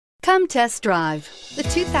Come test drive the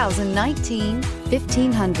 2019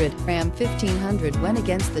 1500. Ram 1500 went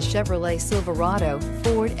against the Chevrolet Silverado,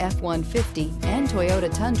 Ford F-150, and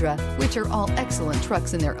Toyota Tundra, which are all excellent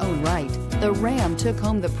trucks in their own right. The Ram took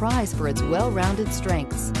home the prize for its well-rounded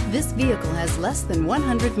strengths. This vehicle has less than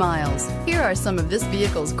 100 miles. Here are some of this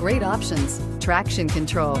vehicle's great options: traction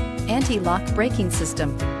control, anti-lock braking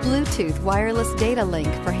system, Bluetooth wireless data link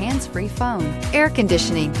for hands-free phone, air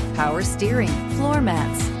conditioning, power steering, floor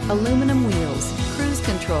mats, aluminum wheels, cruise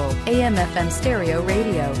control, AM/FM stereo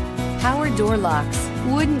radio, power door locks.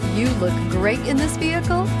 Wouldn't you look great in this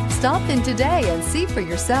vehicle? Stop in today and see for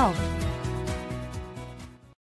yourself.